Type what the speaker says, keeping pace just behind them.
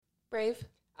brave,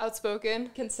 outspoken,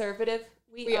 conservative.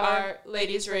 We are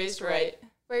Ladies Raised Right.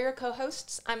 We're your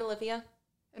co-hosts. I'm Olivia.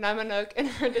 And I'm Anouk, and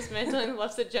we're dismantling the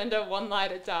left's agenda one lie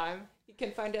at a time. You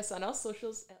can find us on all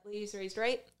socials at Ladies Raised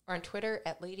Right or on Twitter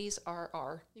at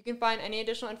LadiesRR. You can find any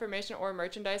additional information or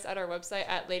merchandise at our website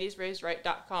at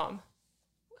ladiesraisedright.com.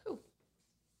 Woohoo.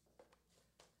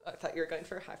 I thought you were going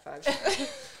for a high five.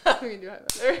 We can do high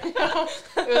five. There we go.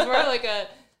 It was more like a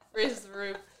raise the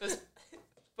roof, fist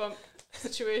bump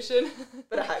situation.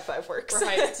 But a high five works. We're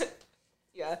hyped.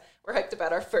 Yeah, we're hyped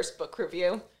about our first book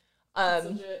review. That's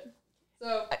legit.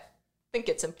 So I think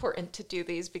it's important to do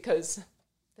these because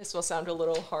this will sound a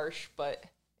little harsh, but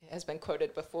it has been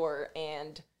quoted before,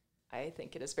 and I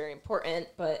think it is very important.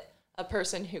 But a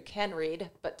person who can read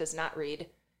but does not read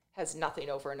has nothing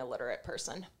over an illiterate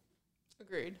person.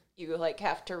 agreed. You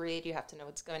have to read, you have to know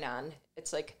what's going on.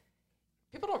 It's like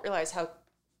people don't realize how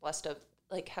blessed of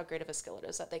how great of a skill it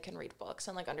is that they can read books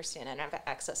and understand and have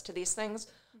access to these things.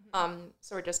 Mm-hmm.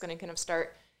 So we're just going to kind of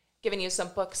start giving you some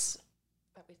books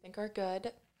that we think are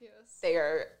good. Yes. They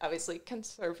are obviously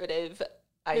conservative.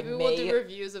 Maybe we'll do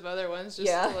reviews of other ones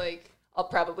just to I'll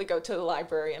probably go to the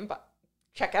library and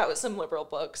check out some liberal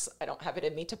books. I don't have it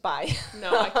in me to buy.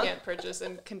 No, I can't purchase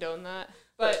and condone that.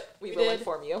 But we will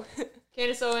inform you.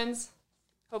 Candace Owens,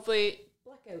 hopefully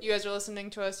Blackout. You guys are listening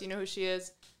to us. You know who she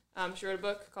is. She wrote a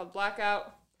book called Blackout.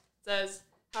 It says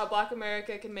how Black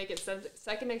America can make its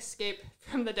second escape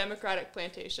from the Democratic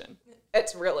plantation.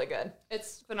 It's really good.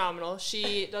 It's phenomenal.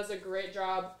 She does a great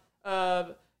job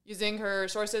of using her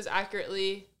sources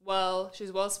accurately. Well,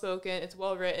 she's well-spoken. It's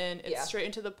well-written. It's straight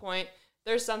and to the point.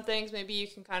 There's some things maybe you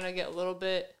can kind of get a little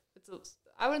bit...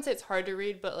 I wouldn't say it's hard to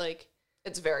read, but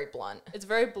it's very blunt. It's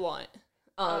very blunt.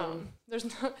 There's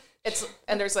no...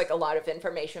 there's a lot of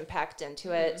information packed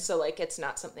into it, so it's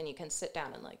not something you can sit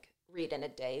down and read in a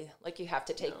day. You have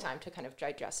to take time to kind of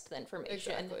digest the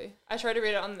information. Exactly. I tried to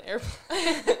read it on the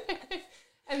airplane,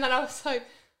 and then I was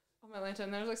on my lantern,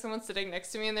 there's someone sitting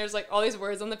next to me, and there's all these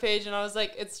words on the page, and I was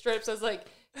it straight up says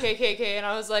KKK, and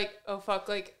I was oh fuck,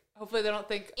 hopefully they don't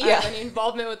think I have any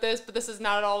involvement with this, but this is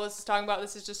not at all what this is talking about.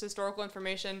 This is just historical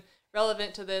information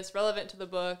relevant to this, relevant to the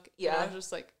book. Yeah. And I was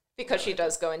just because she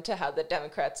does go into how the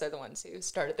Democrats are the ones who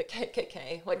started the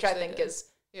KKK, which I think is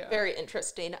very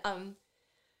interesting. And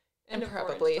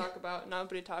probably to talk about.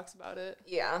 Nobody talks about it.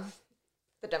 Yeah.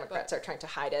 The Democrats are trying to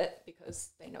hide it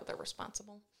because they know they're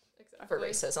responsible for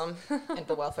racism and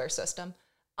the welfare system.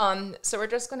 So we're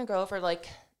just going to go over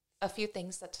a few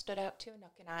things that stood out to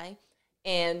Anouk and I.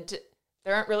 And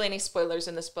there aren't really any spoilers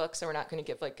in this book, so we're not going to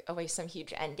give away some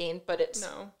huge ending, but it's...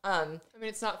 No. I mean,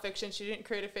 it's not fiction. She didn't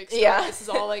create a fake story. Yeah. This is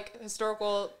all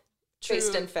historical...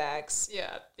 Based in facts.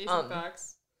 Yeah, based in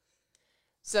facts.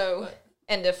 So,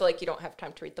 and if you don't have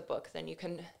time to read the book, then you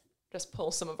can just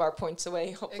pull some of our points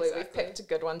away. Hopefully we've picked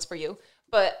good ones for you.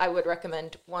 But I would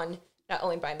recommend, one, not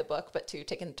only buying the book, but two,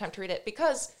 taking the time to read it.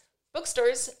 Because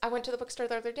bookstores, I went to the bookstore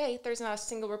the other day, there's not a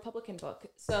single Republican book.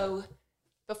 So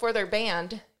before they're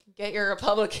banned, get your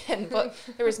Republican book.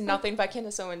 There was nothing by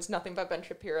Candace Owens, nothing by Ben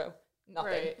Shapiro,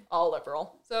 nothing. Right. All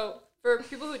liberal. So for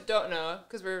people who don't know,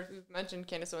 because we've mentioned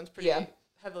Candace Owens pretty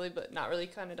heavily, but not really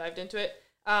kind of dived into it.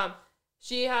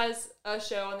 She has a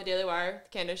show on the Daily Wire, the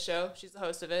Candace Show. She's the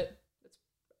host of it. It's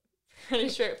pretty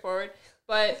straightforward.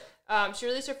 But she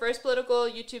released her first political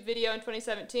YouTube video in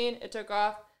 2017. It took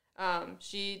off.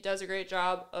 She does a great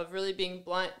job of really being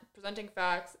blunt, presenting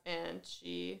facts, and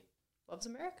she loves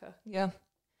America. Yeah.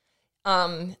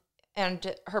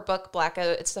 And her book,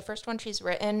 Blackout, it's the first one she's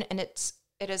written, and it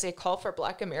is a call for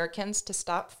Black Americans to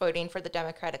stop voting for the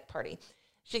Democratic Party.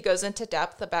 She goes into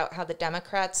depth about how the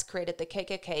Democrats created the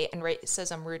KKK and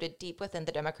racism rooted deep within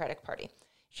the Democratic Party.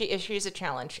 She issues a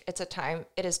challenge. It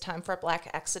is time for a Black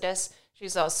exodus.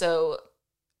 She's also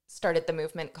started the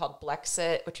movement called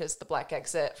Blexit, which is the Black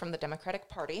exit from the Democratic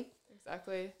Party.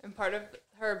 Exactly. And part of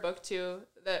her book, too,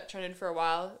 that trended for a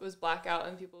while, was Blackout,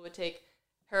 and people would take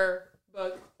her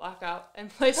book, Blackout, and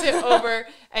place it over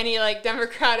any,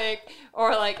 Democratic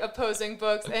or, opposing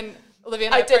books, and Olivia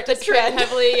and I did the trend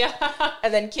heavily, yeah.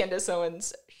 And then Candace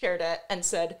Owens shared it and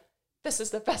said, "This is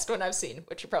the best one I've seen,"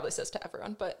 which she probably says to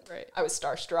everyone, but I was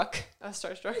starstruck.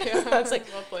 Yeah. I was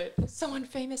well played. Someone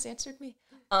famous answered me.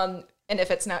 And if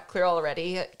it's not clear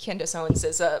already, Candace Owens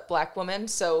is a Black woman,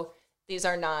 so these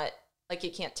are not,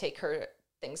 you can't take her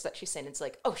things that she's saying. It's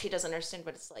oh, she doesn't understand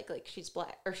what it's like she's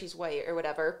Black or she's white or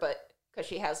whatever, but because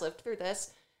she has lived through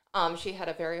this. She had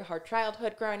a very hard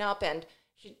childhood growing up, and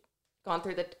she'd gone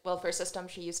through the welfare system.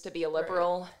 She used to be a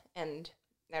liberal, and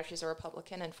now she's a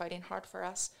Republican and fighting hard for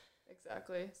us.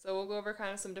 Exactly. So we'll go over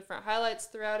kind of some different highlights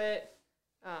throughout it.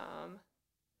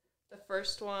 The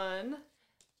first one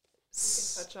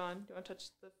touch on? Do you want to touch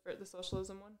the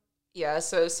socialism one? Yeah,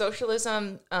 so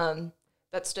socialism,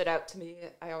 that stood out to me.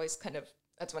 I always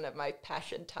that's one of my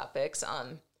passion topics,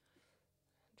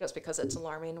 just because it's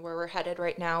alarming where we're headed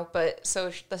right now. But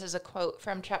this is a quote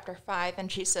from chapter 5,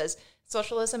 and she says,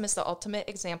 "Socialism is the ultimate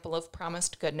example of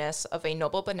promised goodness, of a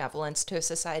noble benevolence to a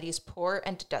society's poor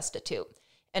and destitute.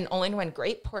 And only when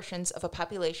great portions of a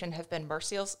population have been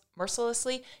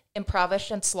mercilessly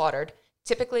impoverished and slaughtered,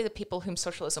 typically the people whom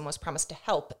socialism was promised to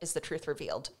help, is the truth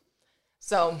revealed."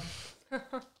 So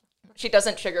she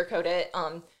doesn't sugarcoat it.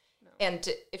 No. And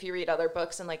if you read other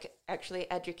books and actually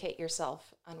educate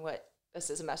yourself on what this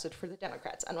is a message for the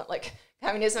Democrats, on what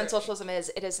communism and socialism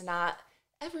is, it is not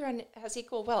everyone has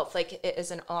equal wealth. It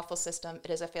is an awful system. It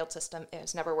is a failed system. It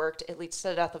has never worked. It leads to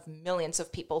the death of millions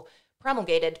of people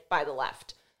promulgated by the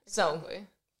left. Exactly. So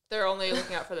they're only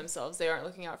looking out for themselves. They aren't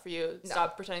looking out for you. No.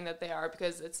 Stop pretending that they are,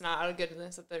 because it's not out of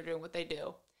goodness that they're doing what they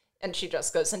do. And she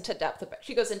just goes into depth.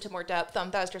 She goes into more depth.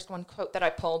 That was just one quote that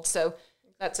I pulled. So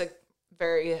that's a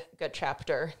very good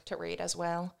chapter to read as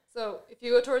well. So if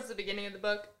you go towards the beginning of the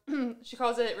book, she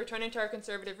calls it Returning to Our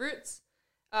Conservative Roots.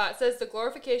 It says the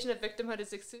glorification of victimhood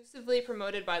is exclusively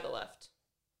promoted by the left.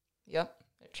 Yep,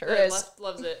 it sure is. The left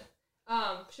loves it.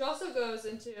 She also goes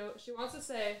into, she wants to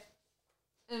say,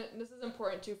 and this is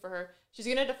important too for her, she's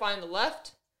going to define the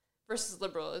left versus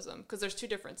liberalism, because there's two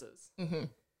differences. Mm-hmm.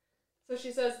 So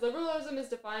she says, liberalism is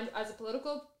defined as a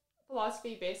political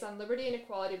philosophy based on liberty and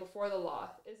equality before the law.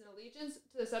 It is an allegiance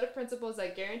to the set of principles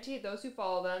that guarantee those who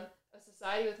follow them a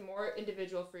society with more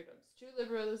individual freedoms. True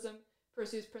liberalism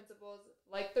pursues principles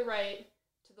like the right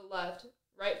to the left,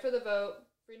 right for the vote,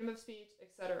 freedom of speech,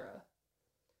 etc.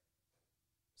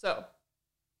 So,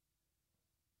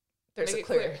 there's a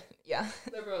clear. Yeah.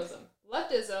 Liberalism.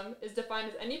 Leftism is defined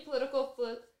as any political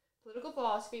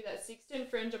philosophy that seeks to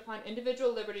infringe upon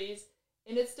individual liberties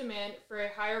in its demand for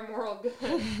a higher moral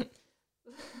good.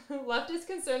 Leftists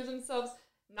concern themselves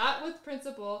not with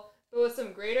principle, but with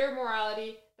some greater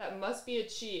morality that must be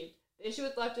achieved. The issue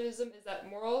with leftism is that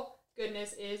moral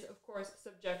goodness is, of course,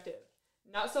 subjective.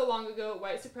 Not so long ago,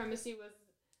 white supremacy was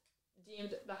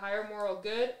deemed the higher moral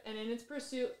good, and in its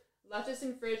pursuit, leftists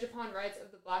infringe upon rights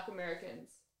of the Black Americans.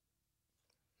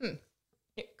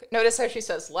 Notice how she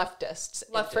says leftists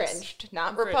infringed,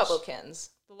 not infringed. Republicans.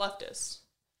 The leftists.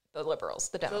 The liberals,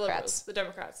 the Democrats. The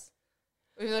Democrats.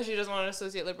 Even though she doesn't want to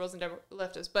associate liberals and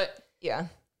leftists. But yeah,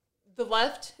 the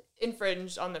left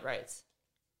infringed on the rights.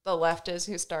 The left is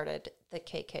who started the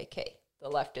KKK. The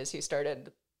left is who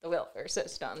started the welfare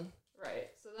system. Right.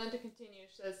 So then to continue,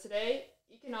 she says, today,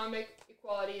 economic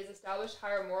equality is established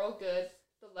higher moral good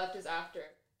the left is after.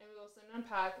 And we will soon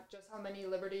unpack just how many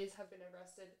liberties have been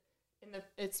arrested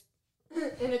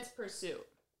in its pursuit.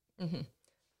 Mm-hmm.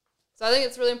 So I think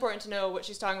it's really important to know what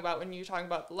she's talking about when you're talking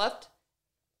about the left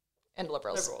and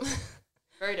liberals.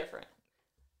 Very different.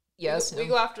 Yes. We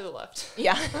go after the left.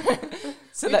 Yeah.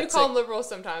 So we do call them liberals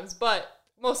sometimes, but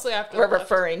mostly after we're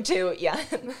referring to, yeah.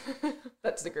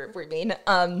 That's the group we mean.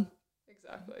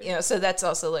 Exactly. So that's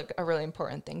also a really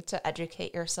important thing to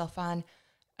educate yourself on.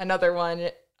 Another one,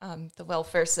 the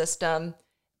welfare system.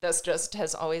 This just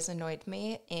has always annoyed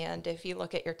me. And if you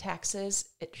look at your taxes,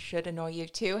 it should annoy you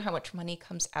too, how much money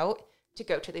comes out to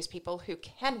go to these people who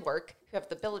can work, who have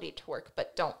the ability to work,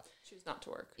 but don't. Choose not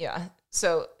to work. Yeah.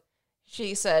 So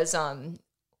she says,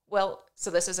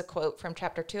 so this is a quote from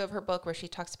chapter 2 of her book where she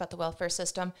talks about the welfare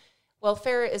system.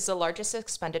 Welfare is the largest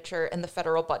expenditure in the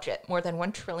federal budget, more than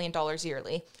 $1 trillion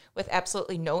yearly, with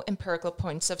absolutely no empirical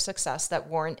points of success that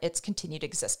warrant its continued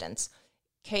existence.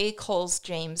 Kay Coles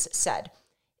James said,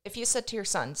 if you said to your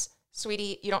sons,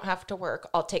 sweetie, you don't have to work,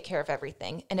 I'll take care of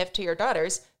everything. And if to your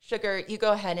daughters, sugar, you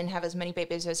go ahead and have as many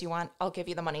babies as you want, I'll give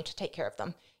you the money to take care of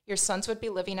them. Your sons would be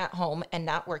living at home and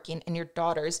not working, and your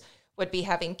daughters would be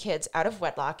having kids out of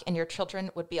wedlock, and your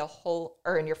children would be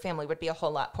and your family would be a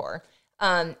whole lot poorer.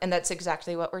 And that's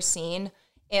exactly what we're seeing.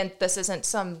 And this isn't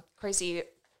some crazy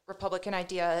Republican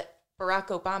idea. Barack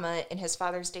Obama, in his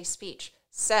Father's Day speech,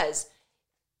 says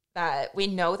that we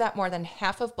know that more than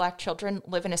half of Black children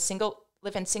live in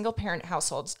single-parent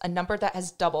households, a number that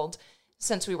has doubled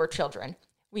since we were children.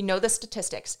 We know the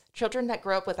statistics. Children that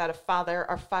grow up without a father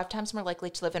are 5 times more likely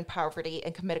to live in poverty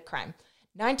and commit a crime,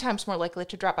 9 times more likely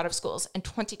to drop out of schools, and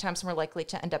 20 times more likely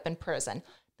to end up in prison.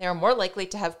 They are more likely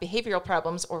to have behavioral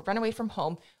problems or run away from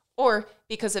home, or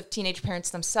because of teenage parents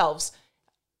themselves,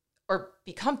 or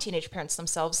become teenage parents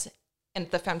themselves, and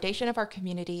the foundation of our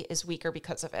community is weaker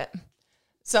because of it.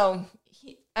 So,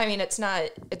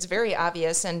 it's very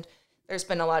obvious, and there's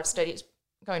been a lot of studies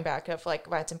going back of why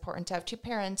it's important to have 2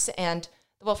 parents, and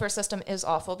the welfare system is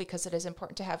awful because it is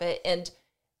important to have it, and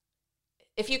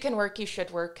if you can work, you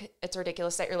should work. It's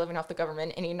ridiculous that you're living off the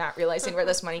government and you're not realizing where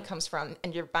this money comes from,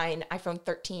 and you're buying iPhone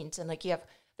 13s and like you have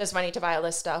this money to buy all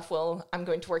this stuff. Well, I'm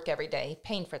going to work every day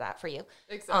paying for that for you.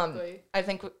 Exactly. I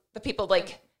think the people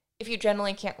like, if you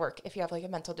generally can't work, if you have like a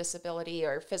mental disability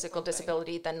or physical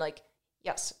disability, then like,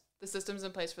 yes. The system's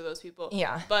in place for those people.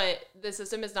 Yeah. But the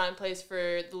system is not in place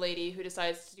for the lady who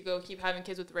decides to go keep having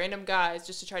kids with random guys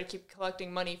just to try to keep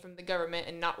collecting money from the government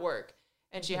and not work.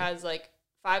 And she has like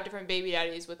 5 different baby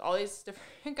daddies with all these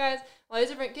different guys, all these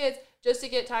different kids, just to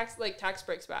get tax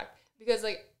breaks back. Because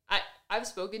like I've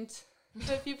spoken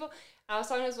to people, and I was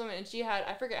talking to this woman, and she had,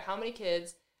 I forget how many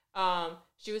kids.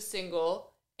 She was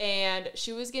single, and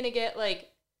she was gonna get like,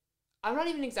 I'm not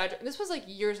even exaggerating, this was like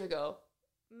years ago,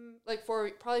 like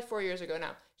probably 4 years ago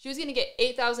now. She was gonna get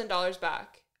 $8,000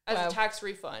 back as a tax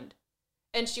refund,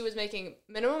 and she was making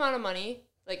minimum amount of money,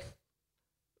 like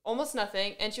almost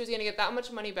nothing, and she was gonna get that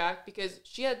much money back because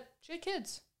she had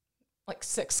kids, like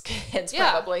 6 kids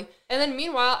probably. And then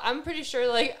meanwhile, I'm pretty sure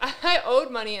like I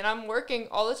owed money, and I'm working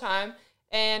all the time,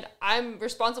 and I'm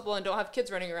responsible and don't have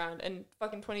kids running around and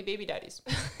fucking 20 baby daddies.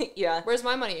 Yeah. Where's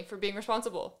my money for being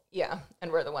responsible? Yeah,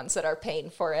 and we're the ones that are paying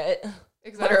for it.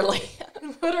 Exactly.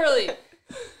 Literally.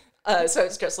 So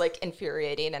it's just like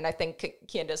infuriating, and I think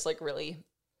Candace like really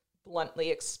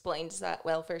bluntly explains that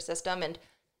welfare system, and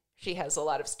she has a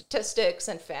lot of statistics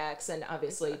and facts and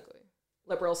obviously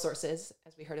liberal sources,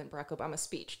 as we heard in Barack Obama's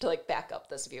speech, to like back up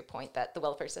this viewpoint that the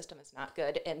welfare system is not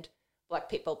good and Black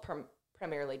people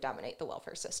primarily dominate the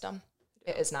welfare system.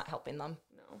 It is not helping them.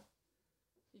 No.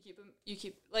 You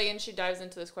keep like, and she dives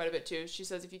into this quite a bit too. She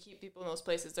says if you keep people in those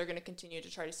places, they're going to continue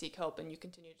to try to seek help, and you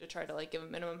continue to try to like give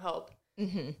them minimum help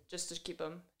just to keep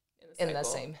them in the cycle. In the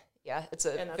same. Yeah, it's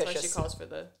a and that's vicious why she calls for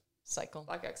the cycle.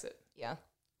 Black exit. Yeah,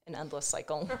 an endless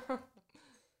cycle.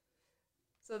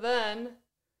 So then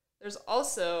there's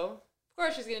also, of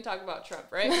course, she's going to talk about Trump,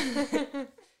 right?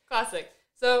 Classic.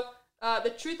 So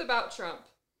the truth about Trump,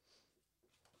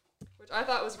 which I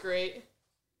thought was great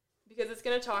because it's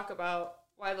going to talk about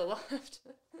why the left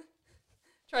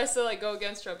tries to like go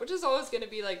against Trump, which is always going to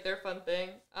be like their fun thing.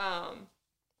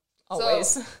 Always.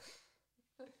 So,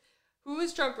 who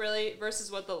is Trump really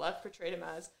versus what the left portrayed him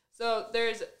as? So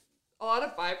there's a lot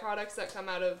of byproducts that come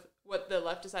out of what the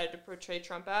left decided to portray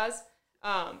Trump as,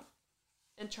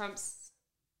 and Trump's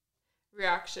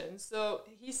reactions. So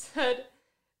he said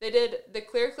they did the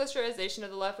clear clisterization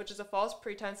of the left, which is a false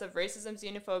pretense of racism,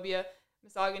 xenophobia,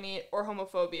 misogyny, or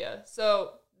homophobia.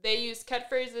 So they use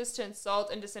catchphrases to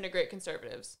insult and disintegrate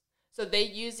conservatives. So they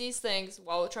use these things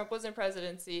while Trump was in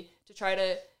presidency to try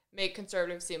to make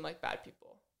conservatives seem like bad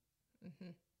people.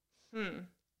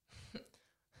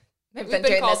 They've been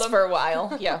doing this for a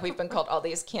while. Yeah, we've been called, all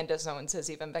these Candace Owens has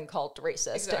even been called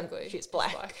racist. Exactly. And she's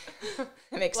black.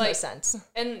 It makes no sense.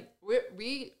 And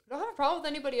we don't have a problem with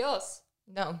anybody else.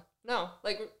 No.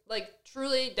 Like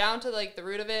truly down to like the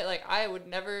root of it. Like I would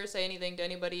never say anything to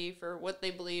anybody for what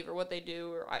they believe or what they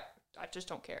do, or I just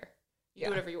don't care. You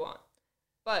do whatever you want.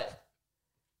 But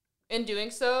in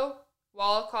doing so,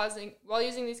 while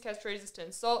using these catchphrases to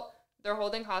insult, they're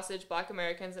holding hostage Black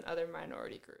Americans and other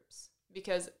minority groups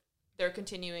because they're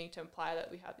continuing to imply that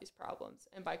we have these problems.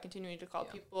 And by continuing to call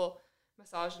people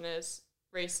misogynist,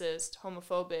 racist,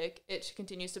 homophobic, it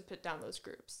continues to put down those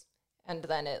groups. And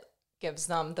then it gives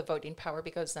them the voting power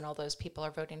because then all those people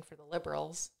are voting for the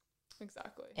liberals.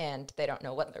 Exactly. And they don't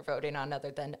know what they're voting on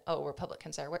other than, oh,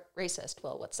 Republicans are racist.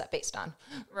 Well, what's that based on?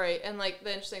 Right. And like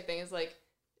the interesting thing is like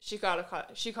she caught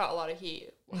a lot of heat.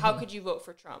 How could you vote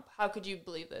for Trump? How could you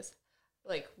believe this?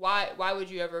 Like why would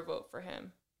you ever vote for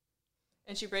him?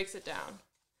 And she breaks it down.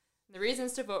 The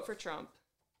reasons to vote for Trump.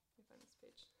 Let me find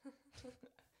this page.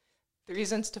 The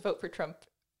reasons to vote for Trump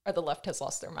are the left has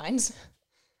lost their minds.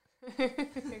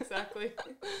 Exactly.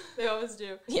 They always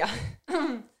do. Yeah.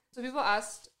 So people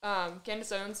asked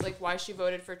Candace Owens like why she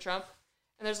voted for Trump,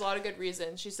 and there's a lot of good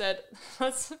reasons. She said,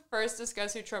 let's first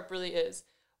discuss who Trump really is.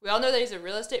 We all know that he's a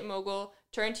real estate mogul,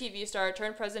 turned TV star,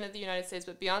 turned president of the United States,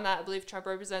 but beyond that, I believe Trump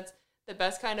represents the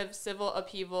best kind of civil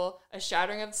upheaval, a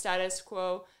shattering of the status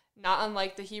quo, not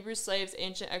unlike the Hebrew slaves'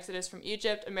 ancient exodus from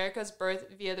Egypt, America's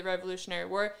birth via the Revolutionary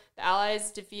War, the Allies'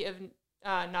 defeat of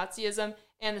Nazism,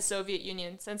 and the Soviet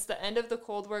Union. Since the end of the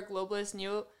Cold War, globalist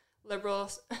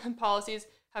neoliberal policies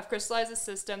have crystallized a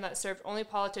system that served only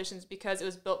politicians because it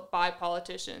was built by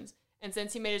politicians. And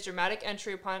since he made his dramatic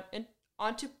entry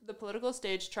onto the political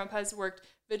stage, Trump has worked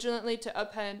vigilantly to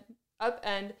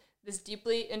upend this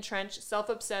deeply entrenched,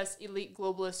 self-obsessed, elite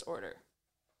globalist order.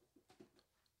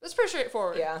 That's pretty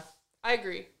straightforward. Yeah. I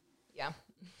agree. Yeah.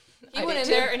 He went in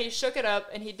there and he shook it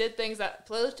up and he did things that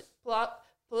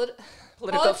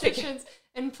politicians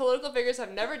and political figures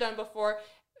have never done before,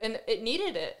 and it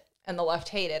needed it. And the left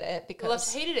hated it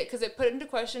because it put into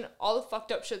question all the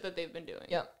fucked up shit that they've been doing.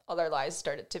 Yep. All their lies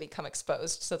started to become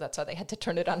exposed, so that's why they had to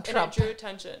turn it on and Trump. It drew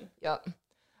attention. Yep.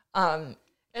 And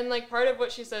like part of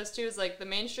what she says too is like the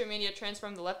mainstream media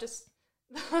transformed the leftist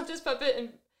puppet and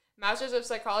masters of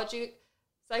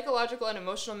psychological and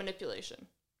emotional manipulation.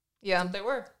 Yeah. That's what they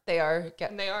were. They are.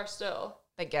 And they are still.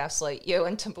 They gaslight you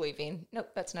into believing, nope,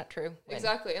 that's not true.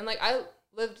 Exactly. And like I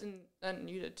lived in, and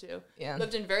you did too. Yeah.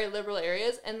 Lived in very liberal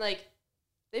areas, and like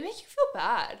they make you feel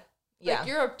bad. Like Yeah.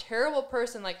 you're a terrible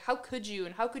person. Like how could you?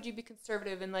 And how could you be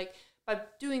conservative? And like by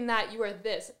doing that, you are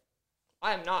this.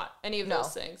 I am not any of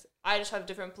those things. I just have a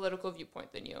different political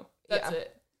viewpoint than you. That's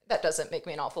it. That doesn't make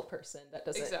me an awful person. That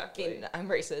doesn't Exactly. mean I'm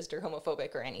racist or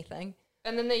homophobic or anything.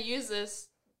 And then they use this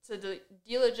to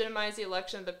delegitimize the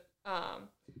election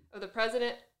of the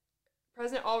president.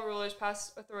 President, all rulers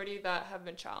pass authority that have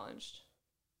been challenged.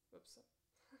 Whoops.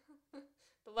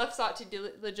 The left sought to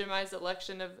delegitimize the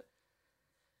election of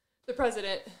the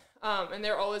president, and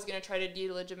they're always going to try to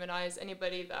delegitimize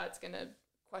anybody that's going to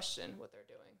question what they're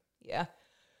doing. Yeah,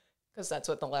 because that's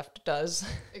what the left does.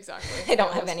 Exactly. They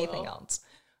don't have anything else.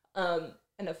 And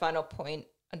a final point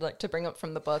I'd like to bring up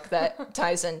from the book that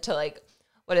ties into like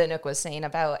what Anouk was saying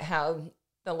about how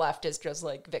the left is just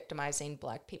like victimizing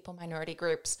Black people, minority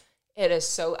groups. It is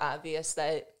so obvious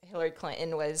that Hillary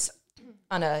Clinton was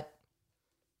on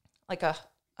like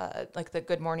the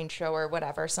Good Morning Show or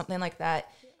whatever, something like that.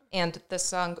 Yeah. And the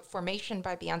song Formation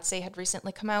by Beyonce had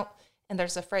recently come out. And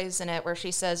there's a phrase in it where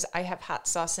she says, I have hot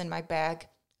sauce in my bag,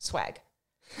 swag.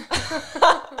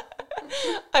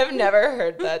 I've never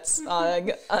heard that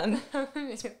song.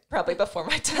 Probably before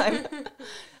my time.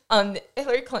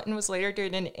 Hillary Clinton was later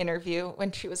doing an interview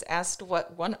when she was asked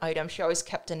what one item she always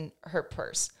kept in her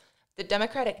purse. The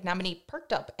Democratic nominee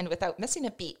perked up and without missing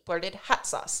a beat blurted hot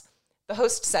sauce. The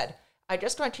host said, I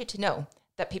just want you to know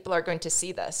that people are going to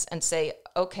see this and say,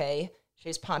 okay,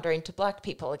 she's pandering to Black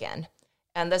people again.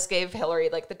 And this gave Hillary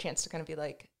like the chance to kind of be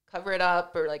like, cover it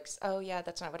up or like, oh yeah,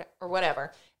 that's not what, or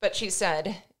whatever. But she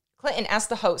said, Clinton asked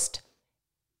the host,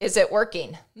 is it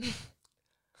working?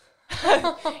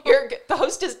 The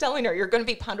host is telling her, you're going to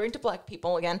be pandering to Black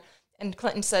people again. And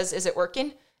Clinton says, is it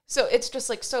working? So it's just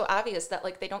like so obvious that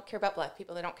like they don't care about Black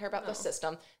people. They don't care about the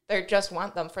system. They just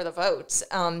want them for the votes.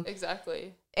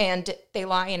 Exactly. And they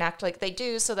lie and act like they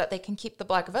do so that they can keep the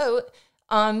Black vote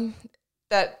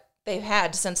that they've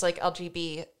had since like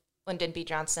LGB Lyndon B.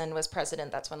 Johnson was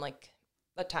president. That's when like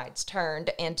the tides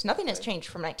turned and nothing has changed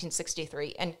from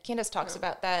 1963. And Candace talks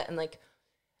about that and like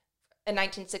in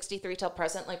 1963 till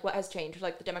present, like what has changed?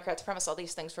 Like the Democrats promised all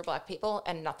these things for Black people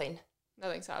and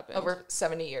Nothing's happened. Over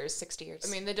 70 years, 60 years.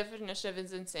 I mean, the definition of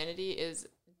insanity is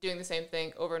doing the same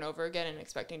thing over and over again and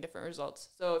expecting different results.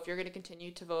 So if you're going to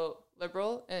continue to vote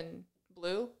liberal and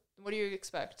blue, what do you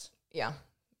expect? Yeah.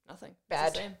 Nothing.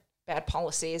 Bad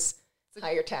policies,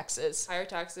 higher taxes,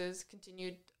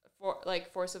 continued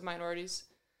force of minorities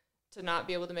to not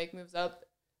be able to make moves up.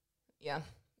 Yeah,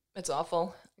 it's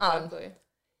awful. Exactly.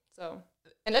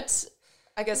 And it's,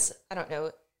 I guess, I don't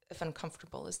know if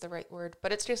uncomfortable is the right word,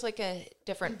 but it's just like a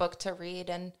different book to read,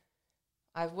 and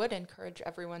I would encourage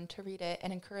everyone to read it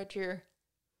and encourage your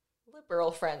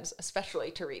liberal friends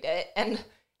especially to read it and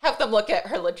have them look at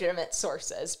her legitimate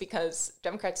sources because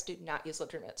Democrats do not use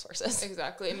legitimate sources.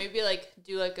 Exactly. And maybe like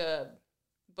do like a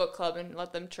book club and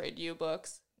let them trade you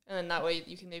books. And then that way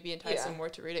you can maybe entice them more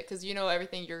to read it because you know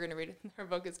everything you're going to read in her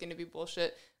book is going to be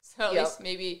bullshit. So at least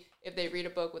maybe if they read a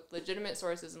book with legitimate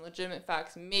sources and legitimate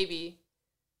facts, maybe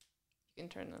you can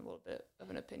turn a little bit of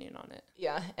an opinion on it.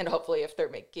 Yeah, and hopefully if they're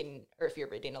making, or if you're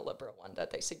reading a liberal one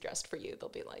that they suggest for you, they'll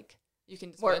be like, you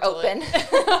can more open.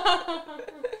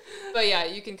 But yeah,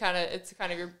 you can kind of, it's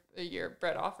kind of your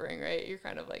bread offering, right? You're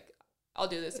kind of like, I'll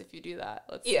do this if you do that.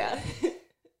 Let's see.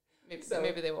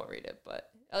 Maybe they won't read it, but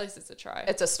at least it's a try.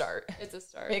 It's a start.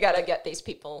 You got to get these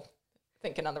people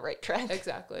thinking on the right track.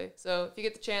 Exactly. So if you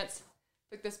get the chance,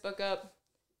 pick this book up.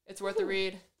 It's worth a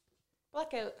read.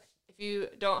 Blackout. If you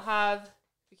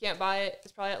can't buy it,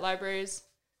 it's probably at libraries.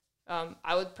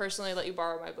 I would personally let you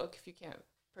borrow my book if you can't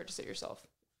purchase it yourself.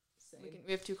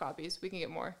 We have 2 copies. We can get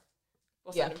more.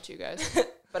 We'll send them to you guys.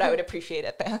 But I would appreciate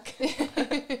it back.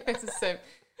 It's the same.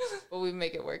 Well, we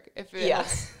make it work. If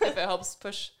it helps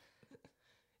push.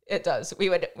 It does. We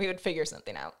would figure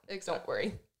something out. Exactly. Don't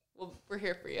worry. Well, we're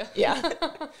here for you. Yeah.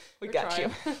 We got you.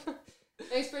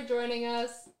 Thanks for joining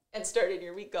us. And starting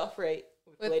your week off right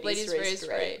with Ladies Raised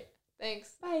Right.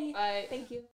 Thanks. Bye. Bye. Thank you.